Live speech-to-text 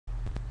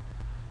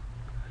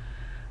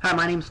Hi,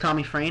 my name is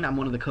Tommy Frayne. I'm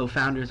one of the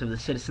co-founders of the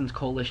Citizens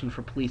Coalition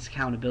for Police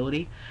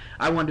Accountability.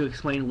 I wanted to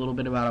explain a little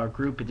bit about our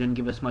group. It didn't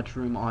give us much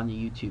room on the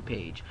YouTube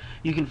page.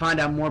 You can find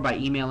out more by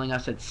emailing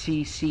us at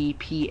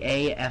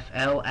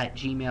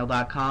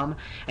ccpafl@gmail.com,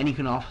 and you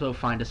can also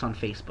find us on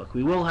Facebook.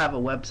 We will have a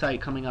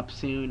website coming up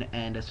soon,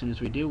 and as soon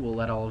as we do, we'll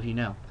let all of you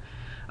know.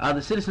 The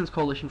Citizens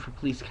Coalition for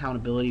Police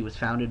Accountability was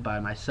founded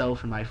by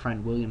myself and my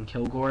friend William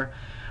Kilgore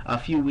a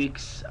few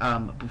weeks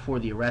before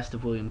the arrest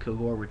of William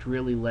Kilgore, which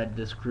really led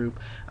this group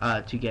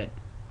to get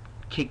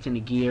kicked into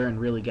gear and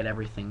really get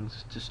everything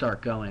to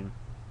start going.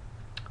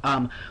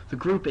 The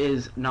group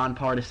is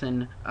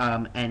nonpartisan,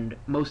 and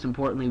most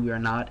importantly, we are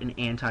not an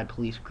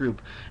anti-police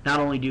group. Not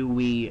only do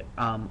we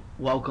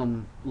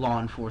welcome law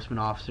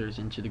enforcement officers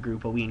into the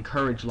group, but we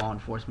encourage law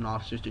enforcement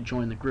officers to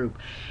join the group,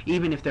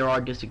 even if there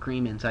are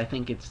disagreements. I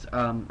think it's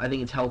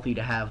healthy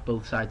to have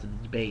both sides of the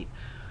debate.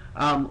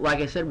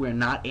 Like I said, we're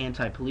not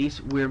anti-police.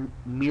 We're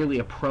merely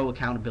a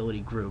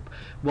pro-accountability group.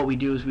 What we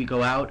do is we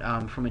go out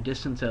from a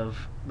distance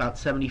of about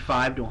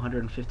 75 to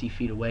 150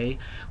 feet away.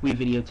 We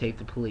videotape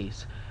the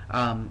police.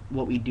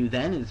 What we do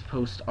then is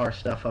post our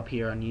stuff up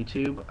here on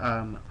YouTube.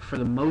 For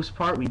the most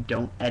part, we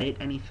don't edit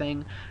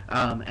anything,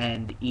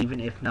 and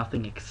even if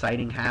nothing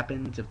exciting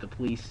happens, if the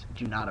police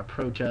do not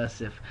approach us,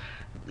 if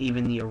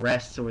even the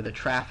arrests or the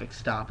traffic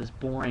stop is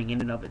boring in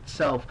and of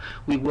itself,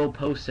 we will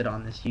post it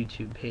on this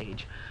YouTube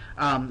page.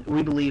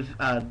 We believe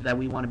that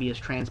we want to be as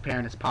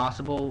transparent as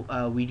possible.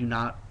 We do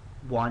not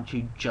want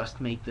to just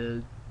make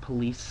the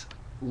police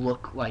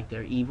look like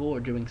they're evil or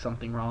doing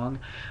something wrong,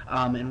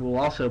 and we'll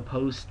also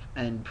post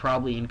and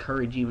probably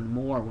encourage even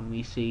more when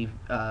we see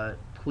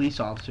police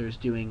officers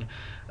doing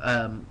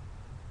an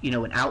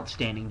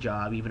outstanding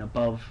job, even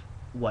above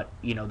what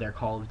their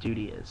call of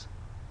duty is.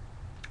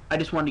 I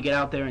just wanted to get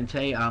out there and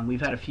say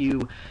we've had a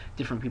few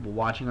different people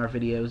watching our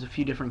videos, a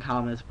few different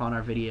comments upon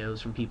our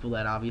videos from people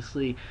that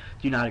obviously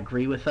do not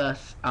agree with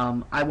us.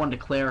 I wanted to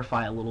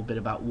clarify a little bit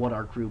about what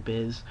our group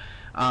is.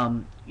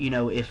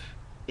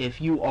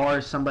 If you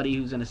are somebody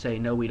who's going to say,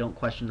 no, we don't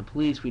question the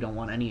police, we don't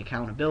want any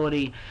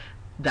accountability,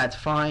 that's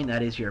fine.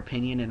 That is your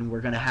opinion, and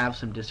we're going to have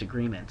some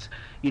disagreements.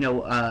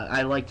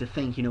 I like to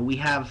think,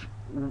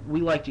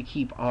 we like to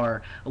keep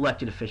our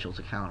elected officials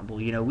accountable.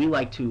 We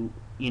like to,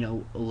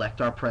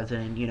 elect our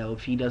president.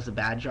 If he does a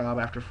bad job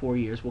after 4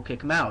 years, we'll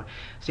kick him out.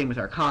 Same with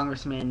our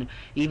congressmen,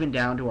 even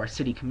down to our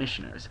city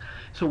commissioners.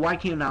 So why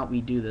cannot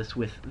we do this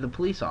with the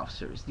police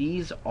officers?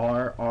 These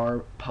are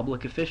our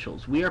public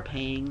officials. We are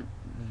paying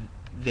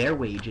their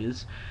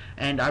wages,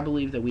 and I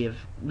believe that we have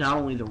not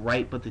only the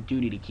right but the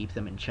duty to keep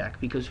them in check,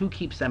 because who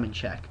keeps them in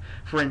check?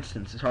 For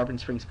instance, the Tarpon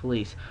Springs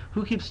Police.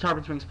 Who keeps the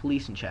Tarpon Springs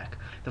Police in check?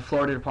 The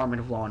Florida Department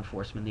of Law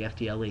Enforcement, the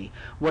FDLE.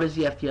 What is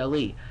the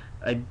FDLE?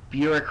 A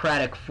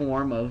bureaucratic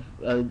form of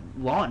a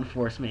law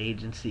enforcement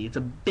agency. It's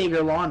a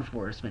bigger law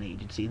enforcement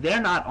agency.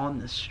 They're not on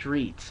the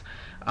streets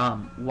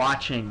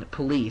watching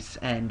police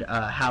and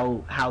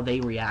how they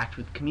react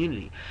with the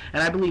community,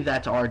 and I believe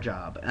that's our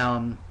job.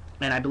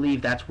 And I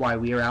believe that's why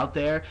we are out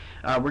there.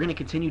 We're going to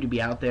continue to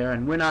be out there,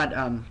 and we're not.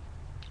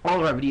 All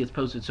of our videos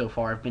posted so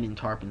far have been in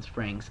Tarpon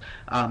Springs.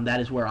 That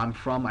is where I'm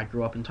from. I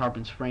grew up in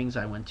Tarpon Springs.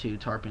 I went to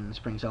Tarpon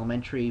Springs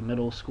Elementary,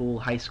 middle school,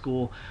 high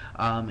school,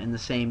 and the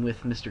same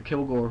with Mr.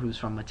 Kilgore, who's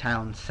from a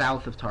town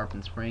south of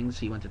Tarpon Springs.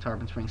 He went to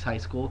Tarpon Springs High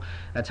School.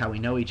 That's how we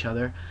know each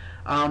other.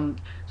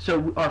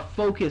 So our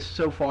focus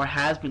so far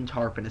has been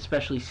Tarpon,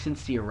 especially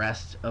since the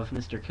arrest of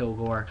Mr.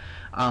 Kilgore,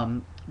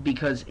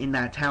 because in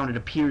that town it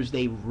appears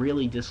they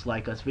really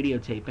dislike us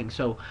videotaping.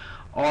 So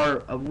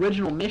our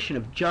original mission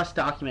of just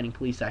documenting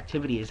police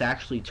activity is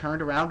actually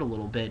turned around a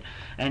little bit,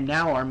 and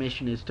now our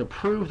mission is to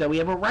prove that we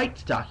have a right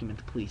to document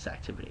the police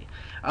activity.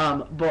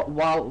 But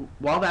while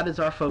that is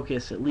our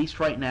focus, at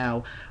least right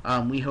now,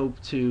 we hope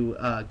to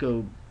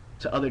go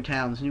to other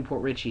towns,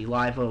 Newport Richey,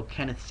 Live Oak,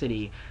 Kenneth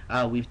City.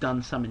 We've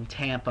done some in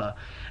Tampa,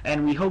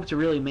 and we hope to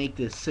really make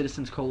this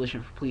Citizens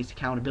Coalition for Police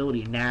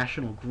Accountability a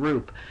national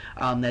group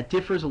that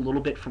differs a little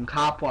bit from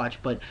Copwatch,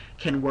 but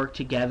can work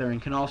together and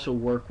can also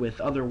work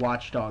with other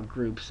watchdog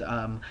groups,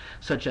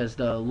 such as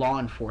the Law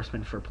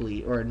Enforcement for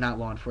Police, or not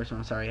Law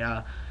Enforcement, I'm sorry,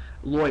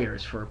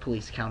 Lawyers for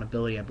Police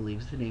Accountability, I believe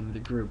is the name of the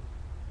group.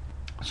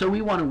 So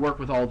we want to work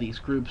with all these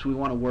groups. We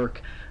want to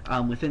work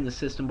within the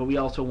system, but we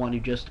also want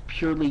to just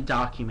purely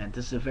document.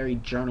 This is a very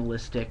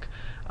journalistic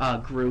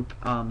group.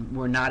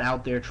 We're not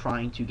out there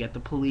trying to get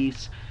the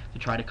police to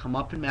try to come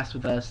up and mess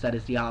with us. That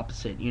is the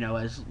opposite.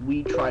 As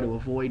we try to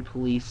avoid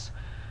police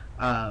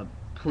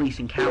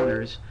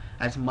encounters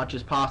as much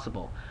as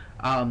possible.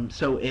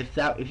 So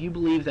if you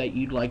believe that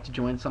you'd like to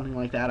join something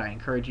like that, I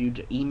encourage you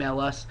to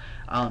email us.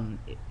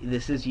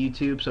 This is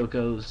YouTube, so it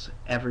goes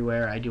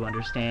everywhere, I do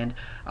understand.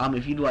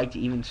 If you'd like to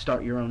even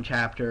start your own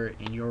chapter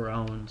in your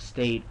own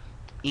state,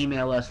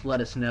 email us,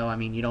 let us know. I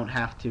mean, you don't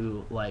have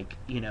to,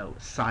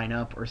 sign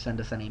up or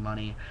send us any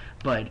money,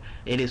 but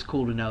it is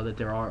cool to know that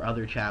there are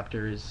other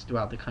chapters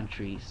throughout the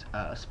country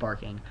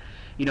sparking.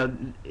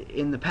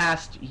 In the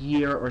past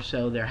year or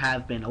so, there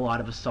have been a lot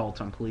of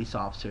assaults on police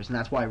officers, and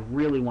that's why I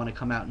really want to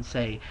come out and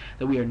say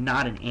that we are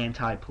not an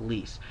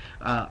anti-police.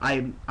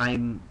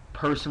 I'm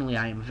Personally,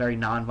 I am a very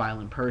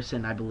nonviolent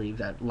person. I believe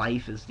that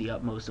life is the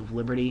utmost of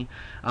liberty,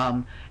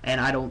 and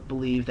I don't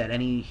believe that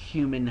any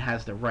human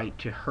has the right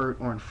to hurt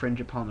or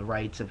infringe upon the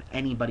rights of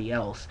anybody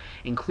else,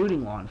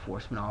 including law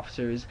enforcement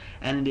officers,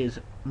 and it is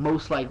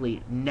most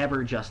likely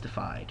never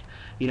justified.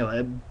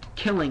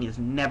 Killing is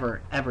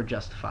never, ever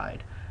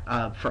justified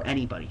for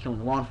anybody.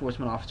 Killing a law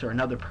enforcement officer,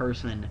 another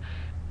person,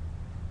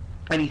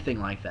 anything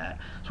like that.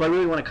 So I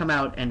really want to come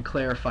out and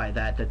clarify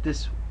that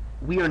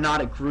we are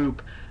not a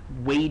group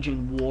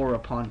waging war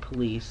upon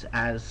police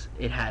as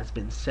it has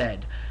been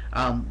said.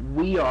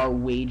 We are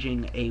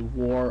waging a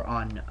war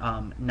on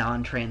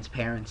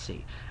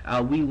non-transparency.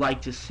 We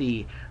like to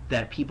see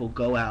that people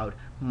go out,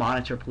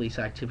 monitor police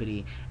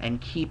activity,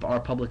 and keep our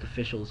public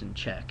officials in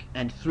check.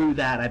 And through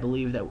that, I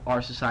believe that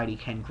our society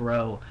can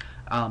grow,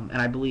 and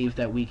I believe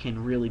that we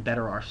can really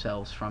better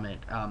ourselves from it.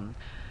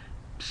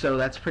 So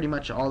that's pretty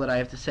much all that I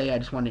have to say. I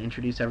just wanted to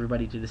introduce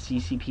everybody to the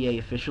CCPA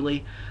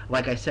officially.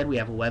 Like I said, we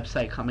have a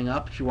website coming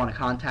up. If you want to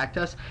contact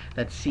us,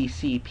 that's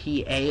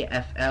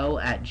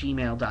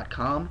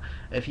ccpafl@gmail.com.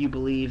 If you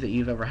believe that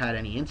you've ever had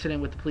any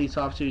incident with the police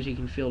officers, you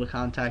can feel to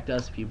contact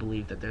us. If you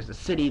believe that there's a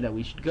city that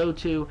we should go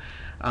to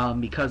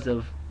because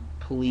of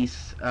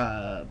police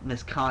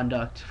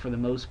misconduct for the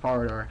most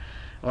part, or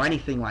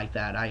anything like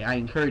that, I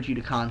encourage you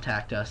to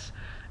contact us.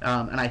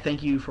 And I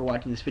thank you for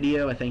watching this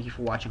video. I thank you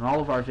for watching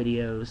all of our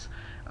videos.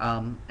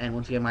 And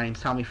once again, my name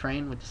is Tommy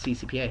Frayne with the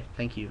CCPA.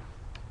 Thank you.